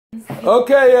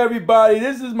Okay, everybody,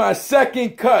 this is my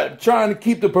second cut. I'm trying to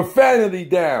keep the profanity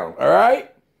down, all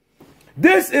right?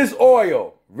 This is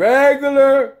oil,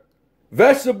 regular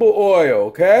vegetable oil,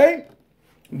 okay?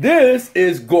 This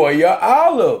is Goya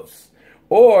olives,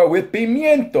 or with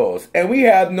pimientos, and we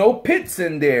have no pits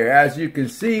in there. As you can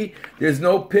see, there's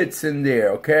no pits in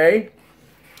there, okay?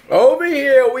 Over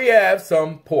here, we have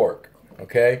some pork,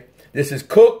 okay? This is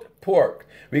cooked pork.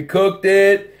 We cooked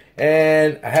it,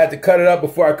 and I had to cut it up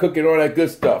before I cook it, all that good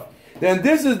stuff. Then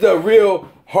this is the real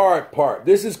hard part.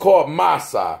 This is called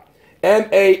masa,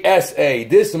 M-A-S-A.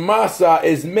 This masa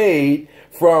is made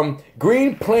from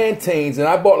green plantains, and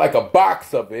I bought like a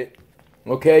box of it,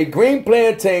 okay? Green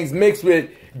plantains mixed with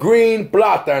green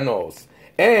plátanos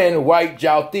and white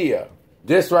jautía.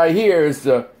 This right here is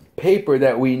the paper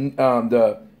that we,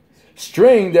 the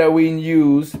string that we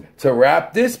use to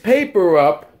wrap this paper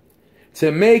up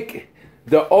to make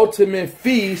the ultimate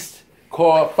feast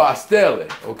called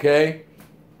pasteles, okay?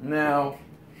 Now,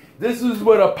 this is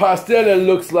what a pastele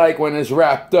looks like when it's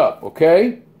wrapped up,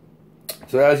 okay?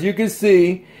 So as you can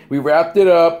see, we wrapped it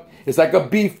up. It's like a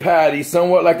beef patty,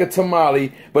 somewhat like a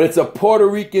tamale, but it's a Puerto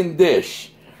Rican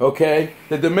dish, okay?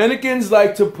 The Dominicans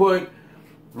like to put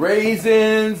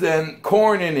raisins and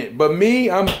corn in it, but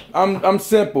me, I'm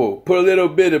simple. Put a little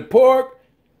bit of pork,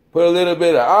 put a little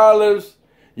bit of olives.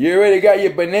 You already got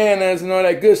your bananas and all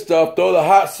that good stuff. Throw the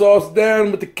hot sauce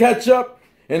down with the ketchup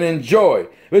and enjoy.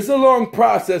 It's a long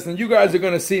process, and you guys are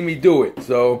going to see me do it.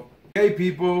 So, hey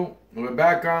people, we're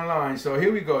back online. So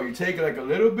here we go. You take like a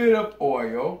little bit of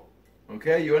oil,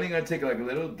 okay? You're only going to take like a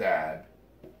little dab.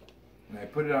 And I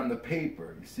put it on the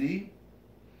paper, you see?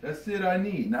 That's it I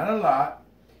need, not a lot.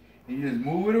 And you just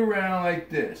move it around like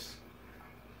this.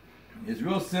 It's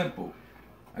real simple.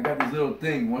 I got this little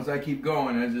thing. Once I keep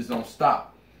going, I just don't stop.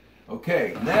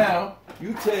 Okay, now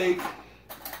you take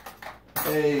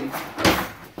a,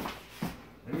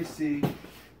 let me see,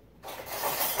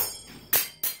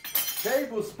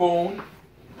 tablespoon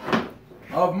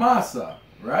of masa,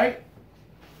 right?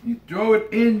 You throw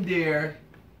it in there,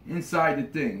 inside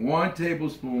the thing. 1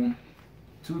 tablespoon,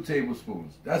 2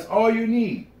 tablespoons. That's all you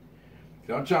need.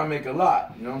 I'm trying to make a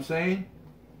lot, you know what I'm saying?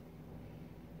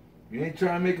 You ain't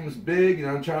trying to make them as big, and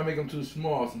I'm trying to make them too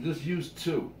small, so just use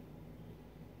 2.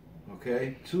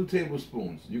 Okay, 2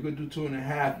 tablespoons. You could do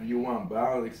 2.5 if you want, but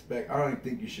I don't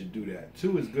think you should do that.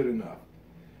 2 is good enough.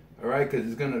 All right, because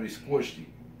it's gonna be squishy.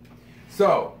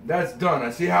 So that's done.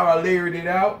 I see how I layered it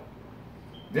out.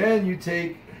 Then you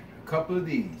take a couple of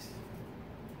these.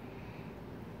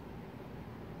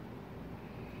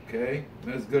 Okay,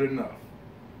 that's good enough.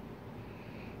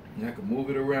 And I can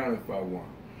move it around if I want.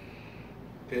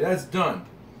 Okay, that's done.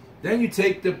 Then you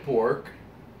take the pork.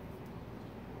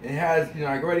 It has, you know,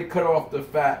 I already cut off the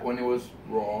fat when it was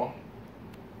raw.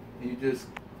 And you just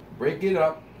break it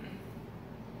up.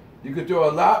 You could throw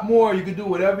a lot more. You could do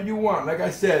whatever you want. Like I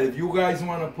said, if you guys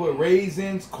want to put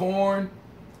raisins, corn,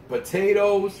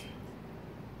 potatoes,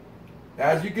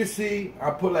 as you can see,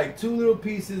 I put like 2 little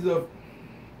pieces of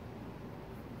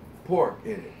pork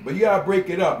in it. But you gotta break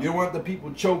it up. You don't want the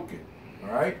people choking.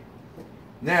 Alright?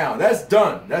 Now, that's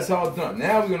done. That's all done.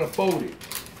 Now we're gonna fold it.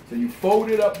 So you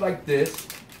fold it up like this.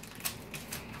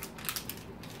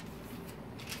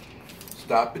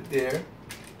 Stop it there.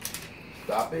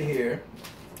 Stop it here.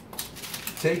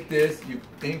 Take this, you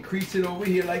increase it over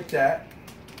here like that.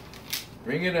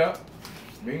 Bring it up.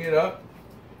 Bring it up.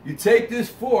 You take this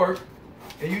fork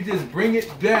and you just bring it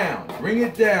down. Bring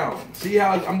it down. See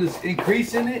how I'm just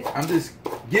increasing it? I'm just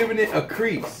giving it a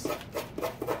crease.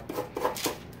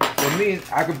 So means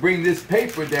I could bring this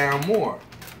paper down more.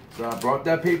 So I brought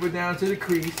that paper down to the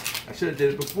crease. I should have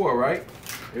did it before, right?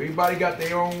 Everybody got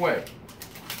their own way.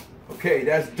 Okay,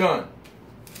 that's done.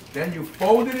 Then you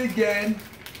fold it again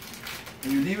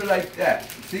and you leave it like that.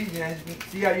 See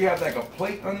how you have like a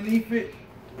plate underneath it?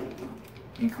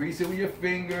 Increase it with your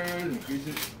fingers, increase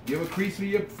it, give a crease with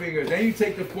your fingers. Then you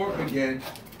take the fork again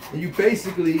and you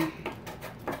basically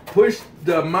push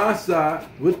the masa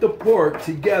with the pork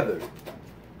together.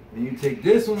 And you take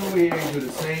this one over here and do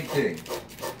the same thing.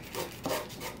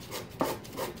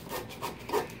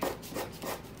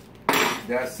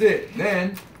 That's it.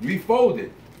 Then refold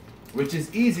it, which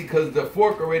is easy because the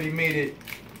fork already made it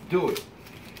do it.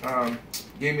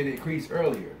 Gave me the crease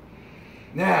earlier.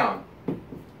 Now,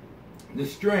 the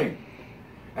string.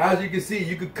 As you can see,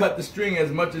 you could cut the string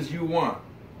as much as you want.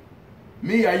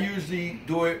 Me, I usually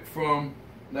do it from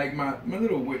like my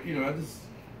little width. You know, I just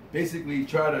basically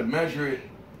try to measure it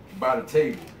by the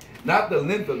table. Not the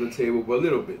length of the table, but a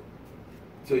little bit.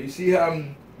 So you see how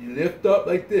you lift up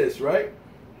like this, right?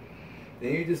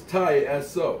 Then you just tie it as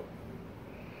so.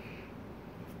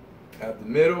 at the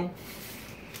middle.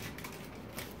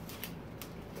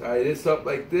 Tie this up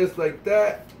like this, like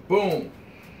that. Boom.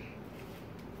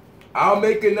 I'll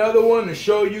make another one to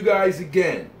show you guys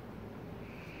again.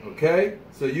 Okay?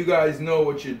 So you guys know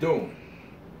what you're doing.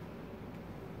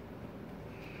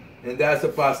 And that's a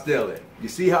pastele. You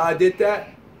see how I did that?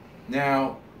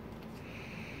 Now,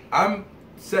 I'm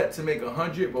set to make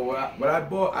 100, but what I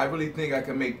bought, I really think I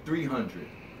can make 300.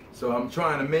 So I'm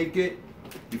trying to make it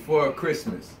before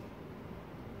Christmas.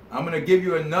 I'm going to give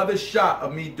you another shot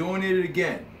of me doing it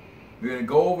again. We're going to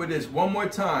go over this one more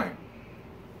time.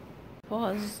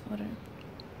 Pause.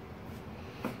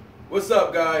 What's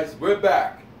up, guys? We're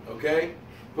back, okay?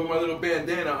 Put my little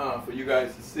bandana on for you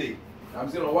guys to see. I'm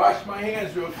just going to wash my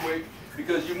hands real quick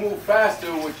because you move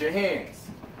faster with your hands,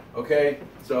 okay?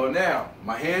 So now,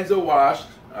 my hands are washed.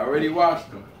 I already washed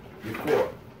them before.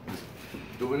 Just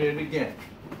doing it again.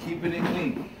 Keeping it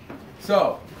clean.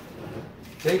 So,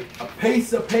 take a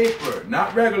piece of paper,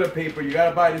 not regular paper. You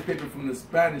gotta buy this paper from the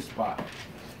Spanish spot.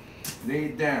 Lay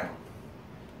it down.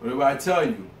 What do I tell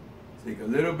you? Take a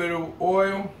little bit of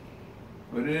oil,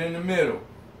 put it in the middle.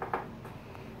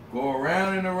 Go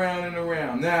around and around and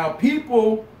around. Now,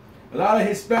 people, a lot of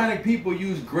Hispanic people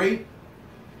use grape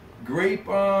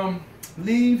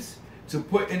leaves to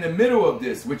put in the middle of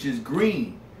this, which is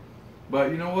green.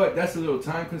 But you know what? That's a little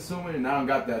time consuming and I don't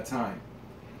got that time.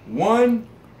 1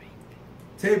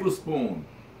 tablespoon,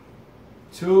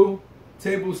 2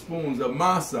 tablespoons of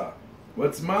masa.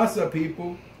 What's masa,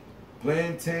 people?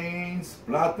 Plantains,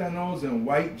 plátanos, and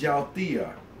white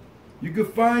jaltilla. You can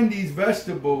find these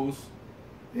vegetables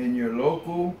in your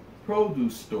local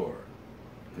produce store,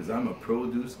 because I'm a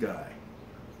produce guy.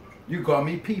 You call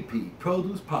me PP,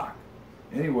 Produce Pac.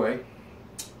 Anyway,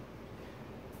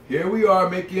 here we are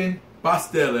making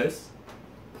pasteles,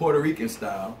 Puerto Rican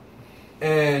style,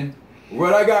 and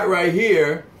what I got right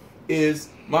here is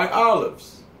my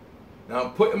olives. Now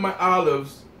I'm putting my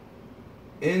olives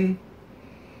in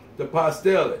the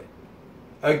pastele.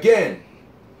 Again,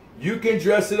 you can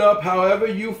dress it up however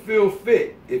you feel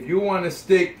fit. If you want to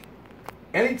stick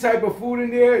any type of food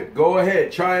in there, go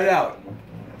ahead, try it out.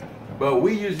 But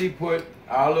we usually put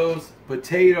olives,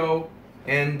 potato,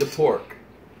 and the pork.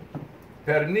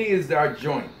 Pernil is our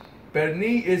joint.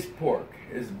 Pernil is pork.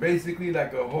 It's basically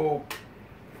like a whole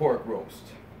pork roast.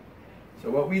 So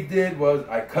what we did was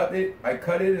I cut it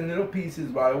in little pieces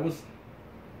while it was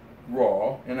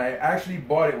raw, and I actually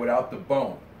bought it without the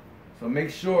bone. So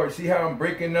make sure, see how I'm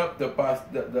breaking up the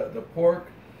pork?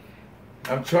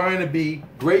 I'm trying to be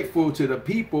grateful to the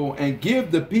people and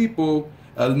give the people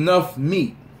enough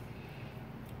meat.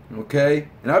 Okay?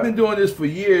 And I've been doing this for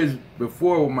years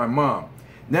before with my mom.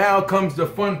 Now comes the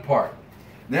fun part.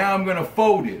 Now I'm going to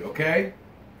fold it, okay?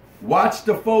 Watch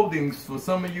the foldings for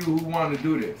some of you who want to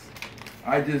do this.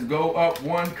 I just go up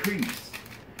 1 crease.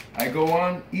 I go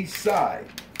on each side.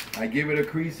 I give it a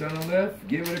crease on the left,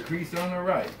 give it a crease on the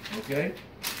right, okay?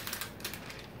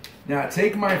 Now I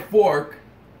take my fork,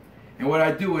 and what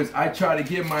I do is I try to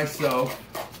give myself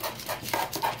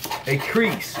a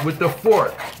crease with the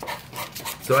fork.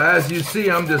 So as you see,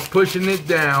 I'm just pushing it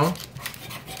down.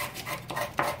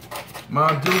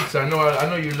 Mom Dukes, I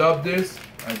know you love this.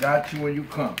 I got you when you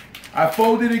come. I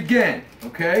fold it again,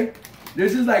 okay?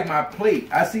 This is like my plate.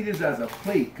 I see this as a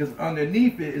plate because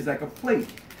underneath it is like a plate.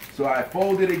 So I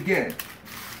fold it again,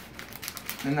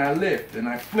 and I lift, and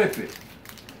I flip it,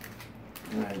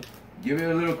 and I give it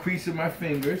a little crease in my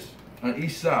fingers on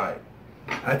each side.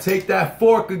 I take that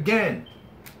fork again,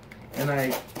 and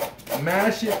I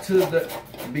mash it to the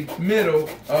middle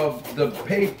of the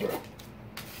paper.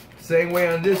 Same way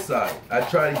on this side. I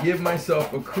try to give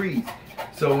myself a crease.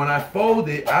 So when I fold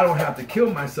it, I don't have to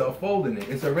kill myself folding it.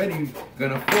 It's already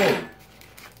gonna fold.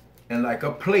 And like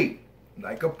a plate,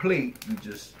 you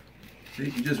just see,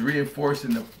 you're just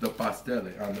reinforcing the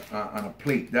pastele on a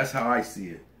plate. That's how I see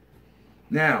it.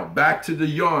 Now, back to the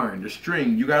yarn, the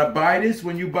string. You gotta buy this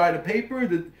when you buy the paper.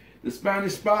 The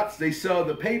Spanish spots, they sell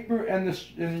the paper and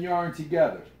the yarn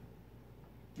together.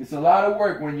 It's a lot of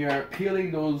work when you're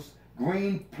peeling those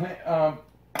green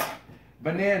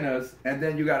bananas, and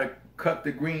then you gotta cut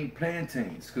the green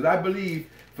plantains. Because I believe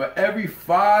for every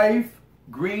 5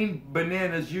 green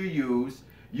bananas you use,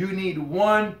 you need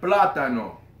 1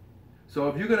 plátano. So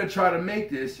if you're gonna try to make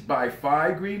this, buy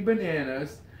 5 green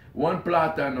bananas, 1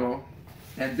 plátano,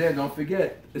 and then don't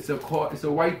forget, it's a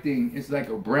white thing. It's like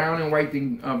a brown and white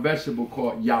thing vegetable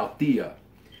called jaltilla.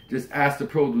 Just ask the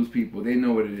produce people; they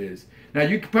know what it is. Now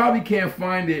you probably can't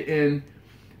find it in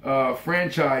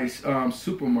franchise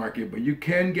supermarket, but you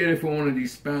can get it from one of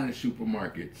these Spanish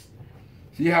supermarkets.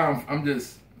 See how I'm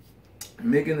just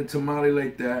making the tamale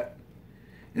like that,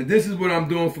 And this is what I'm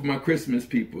doing for my Christmas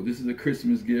people. This is a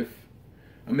Christmas gift.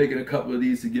 I'm making a couple of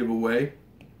these to give away.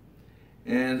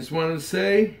 And I just wanted to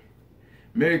say,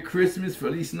 Merry Christmas,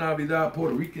 Feliz Navidad,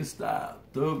 Puerto Rican style.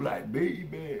 Thug like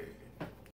baby.